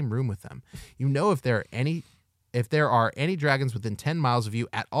in the same room with them. You know if there are any dragons within 10 miles of you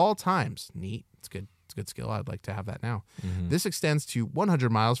at all times. Neat. It's good. It's a good skill. I'd like to have that now. This extends to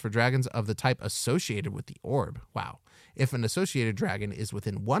 100 miles for dragons of the type associated with the orb. Wow. If an associated dragon is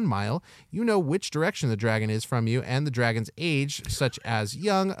within 1 mile, you know which direction the dragon is from you and the dragon's age, such as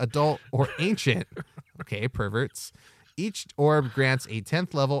young, adult, or ancient. Okay, perverts. Each orb grants a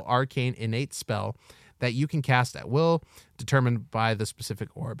 10th level arcane innate spell that you can cast at will, determined by the specific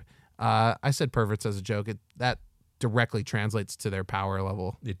orb. I said perverts as a joke. That directly translates to their power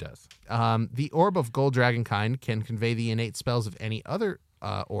level. It does. The Orb of Gold Dragonkind can convey the innate spells of any other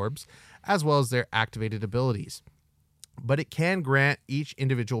orbs, as well as their activated abilities. But it can grant each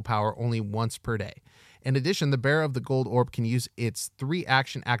individual power only once per day. In addition, the bearer of the gold orb can use its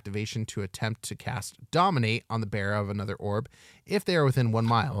 3-action activation to attempt to cast Dominate on the bearer of another orb if they are within 1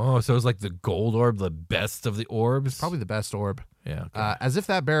 mile. Oh, so it's like the gold orb, the best of the orbs? Probably the best orb. Yeah. Okay. As if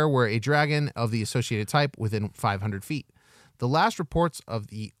that bearer were a dragon of the associated type within 500 feet. The last reports of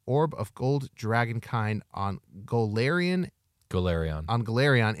the Orb of Gold Dragonkind on Galarian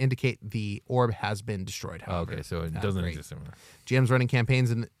indicate the orb has been destroyed, however. Okay, so it doesn't exist anymore. GMs running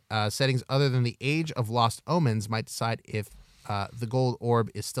campaigns in settings other than the Age of Lost Omens might decide if the gold orb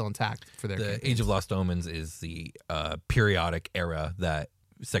is still intact for their campaigns. Age of Lost Omens is the periodic era that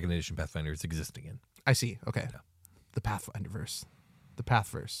 2nd edition Pathfinder is existing in. I see. Okay. Yeah. The Pathfinderverse. the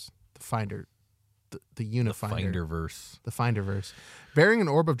Pathverse, the Finder, the Unifinder. The Finderverse. The Finderverse. Bearing an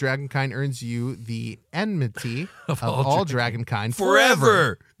Orb of Dragonkind earns you the enmity of all Dragonkind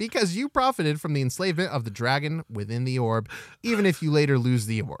forever, because you profited from the enslavement of the dragon within the orb, even if you later lose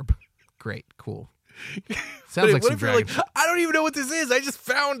the orb. Great, cool. Sounds like some dragon. Like, I don't even know what this is. I just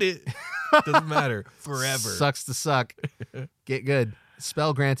found it. Doesn't matter. Forever. Sucks to suck. Get good.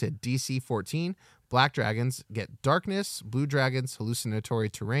 Spell granted. DC 14. Black dragons get darkness. Blue dragons, hallucinatory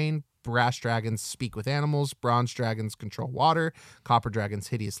terrain. Brass dragons speak with animals. Bronze dragons control water. Copper dragons,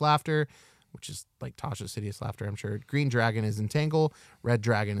 hideous laughter, which is like Tasha's hideous laughter, I'm sure. Green dragon is entangle. Red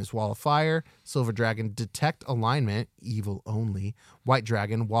dragon is wall of fire. Silver dragon, detect alignment, evil only. White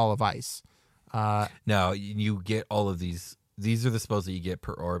dragon, wall of ice. Now, you get all of these. These are the spells that you get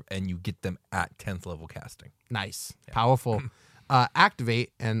per orb, and you get them at 10th level casting. Nice. Yeah. Powerful.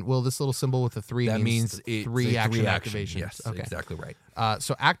 Activate, and this little symbol with the 3 that means three action activations. Yes, okay. Exactly right.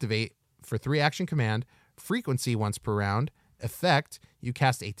 So activate for 3 action command, frequency once per round, effect, you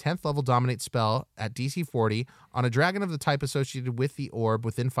cast a 10th level dominate spell at DC 40 on a dragon of the type associated with the orb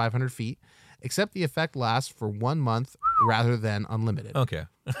within 500 feet, except the effect lasts for 1 month rather than unlimited. Okay.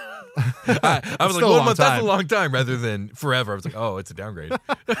 I was like, 1 month, that's a long time, rather than forever. I was like, oh, it's a downgrade.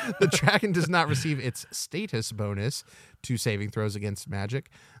 The dragon does not receive its status bonus to saving throws against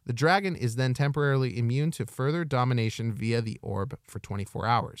magic. The dragon is then temporarily immune to further domination via the orb for 24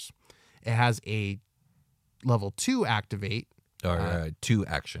 hours. It has a level 2 activate. Or 2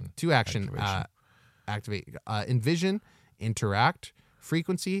 action. 2 action activate. Envision, interact,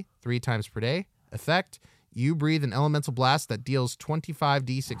 frequency 3 times per day. Effect, you breathe an elemental blast that deals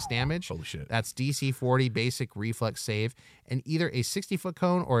 25d6 damage. Holy shit. That's DC 40 basic reflex save, and either a 60-foot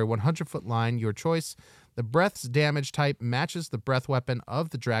cone or a 100-foot line, your choice. The breath's damage type matches the breath weapon of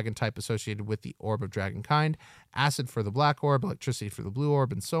the dragon type associated with the Orb of Dragonkind. Acid for the black orb, electricity for the blue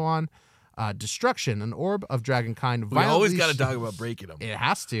orb, and so on. Destruction, an Orb of Dragonkind. We always got to talk about breaking them. It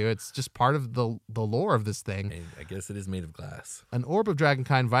has to. It's just part of the lore of this thing. And I guess it is made of glass. An Orb of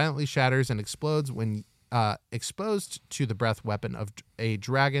Dragonkind violently shatters and explodes when exposed to the breath weapon of a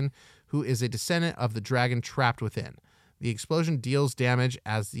dragon who is a descendant of the dragon trapped within. The explosion deals damage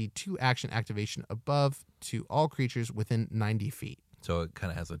as the 2 action activation above to all creatures within 90 feet. So it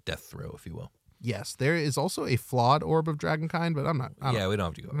kind of has a death throw, if you will. Yes, there is also a flawed Orb of Dragonkind, but we don't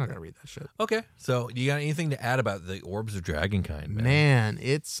have to go. I'm not going to read that shit. Okay, so you got anything to add about the Orbs of Dragonkind, man? Man,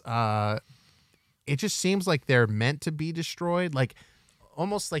 it's it just seems like they're meant to be destroyed. Like,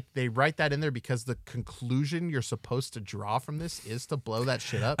 almost like they write that in there because the conclusion you're supposed to draw from this is to blow that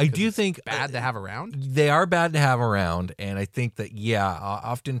shit up. I do think bad to have around. They are bad to have around, and I think that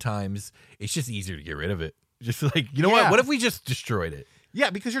oftentimes it's just easier to get rid of it. Just like, you know what? What if we just destroyed it? Yeah,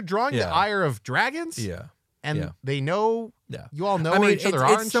 because you're drawing the ire of dragons. Yeah. And they know, you all know where each other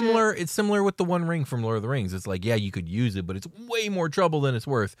are. It's similar. It's similar with the One Ring from Lord of the Rings. It's like, you could use it, but it's way more trouble than it's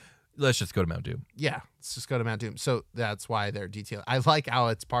worth. Let's just go to Mount Doom. Yeah, let's just go to Mount Doom. So that's why they're detailed. I like how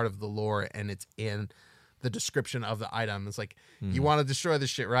it's part of the lore and it's in the description of the item. It's like, you want to destroy this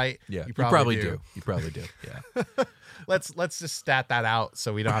shit, right? Yeah, you probably do. You probably do. Yeah. Let's just stat that out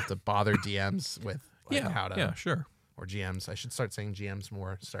so we don't have to bother DMs with how to. Yeah, sure. Or GMs. I should start saying GMs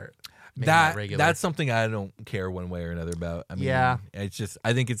more. Start making that regular. That's something I don't care one way or another about. I mean, it's just,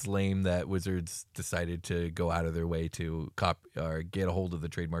 I think it's lame that Wizards decided to go out of their way to get a hold of the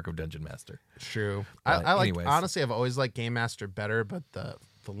trademark of Dungeon Master. True. I like. Honestly, I've always liked Game Master better, but the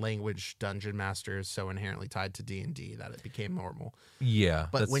language Dungeon Master is so inherently tied to D&D that it became normal. Yeah,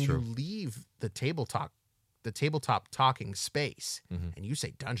 but when true. you leave the tabletop talking space and you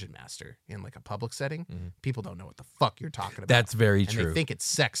say Dungeon Master in like a public setting, people don't know what the fuck you're talking about. That's very true. They think it's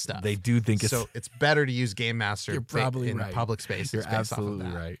sex stuff. They do think so. It's better to use Game Master You're probably in right. public spaces. You're absolutely off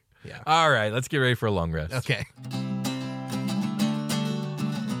of that. right. Yeah. All right, let's get ready for a long rest. Okay.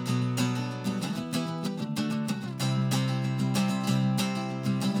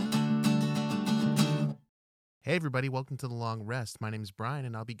 Hey everybody, welcome to The Long Rest. My name is Brian,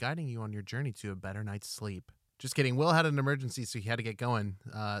 and I'll be guiding you on your journey to a better night's sleep. Just kidding, Will had an emergency, so he had to get going.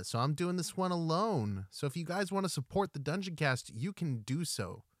 So I'm doing this one alone. So if you guys want to support the Dungeon Cast, you can do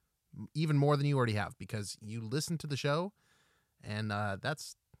so. Even more than you already have, because you listen to the show, and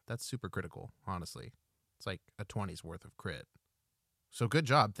that's super critical, honestly. It's like a 20's worth of crit. So good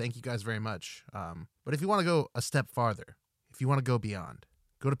job. Thank you guys very much. But if you want to go a step farther, if you want to go beyond,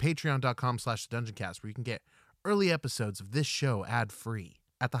 go to patreon.com/thedungeoncast, where you can get early episodes of this show ad-free.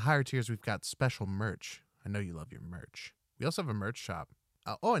 At the higher tiers, we've got special merch. I know you love your merch. We also have a merch shop.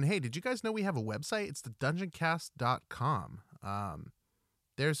 And hey, did you guys know we have a website? It's thedungeoncast.com.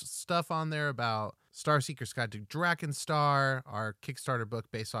 There's stuff on there about Starseeker's Guide to Drakenstar, our Kickstarter book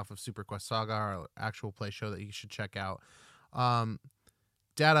based off of Super Quest Saga, our actual play show that you should check out.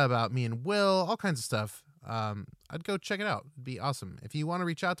 Data about me and Will, all kinds of stuff. I'd go check it out. It'd be awesome. If you want to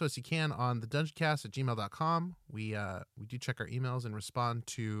reach out to us, you can on thedungeoncast@gmail.com. We do check our emails and respond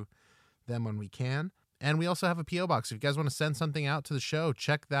to them when we can. And we also have a P.O. box. If you guys want to send something out to the show,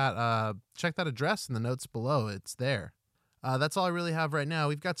 check that address in the notes below. It's there. That's all I really have right now.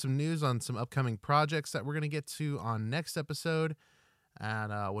 We've got some news on some upcoming projects that we're going to get to on next episode.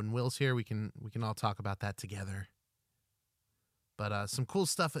 And when Will's here, we can all talk about that together. But some cool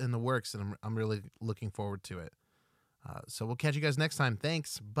stuff in the works, and I'm really looking forward to it. So we'll catch you guys next time.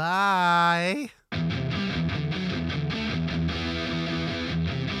 Thanks. Bye.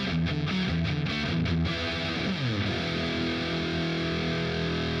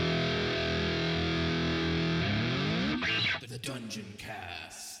 The Dungeon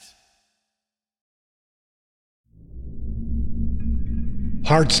Cast.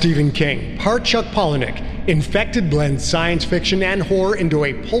 Part Stephen King, part Chuck Palahniuk, Infected blends science fiction and horror into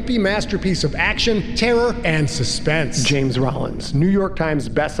a pulpy masterpiece of action, terror, and suspense. James Rollins, New York Times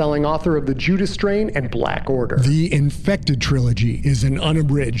bestselling author of The Judas Strain and Black Order. The Infected trilogy is an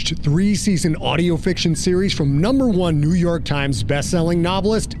unabridged 3-season audio fiction series from #1 New York Times bestselling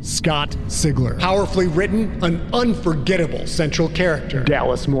novelist Scott Sigler. Powerfully written, an unforgettable central character.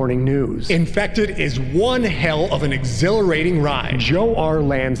 Dallas Morning News. Infected is one hell of an exhilarating ride. Joe R.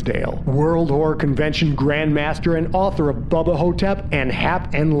 Lansdale, World Horror Convention Grandmaster and author of Bubba Hotep and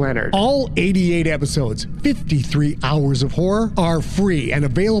Hap and Leonard. All 88 episodes, 53 hours of horror, are free and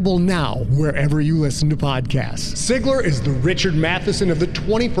available now wherever you listen to podcasts. Sigler is the Richard Matheson of the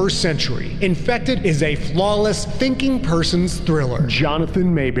 21st century. Infected is a flawless thinking person's thriller.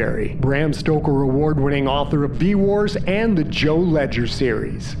 Jonathan Mayberry, Bram Stoker award-winning author of V-Wars and the Joe Ledger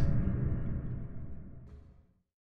series.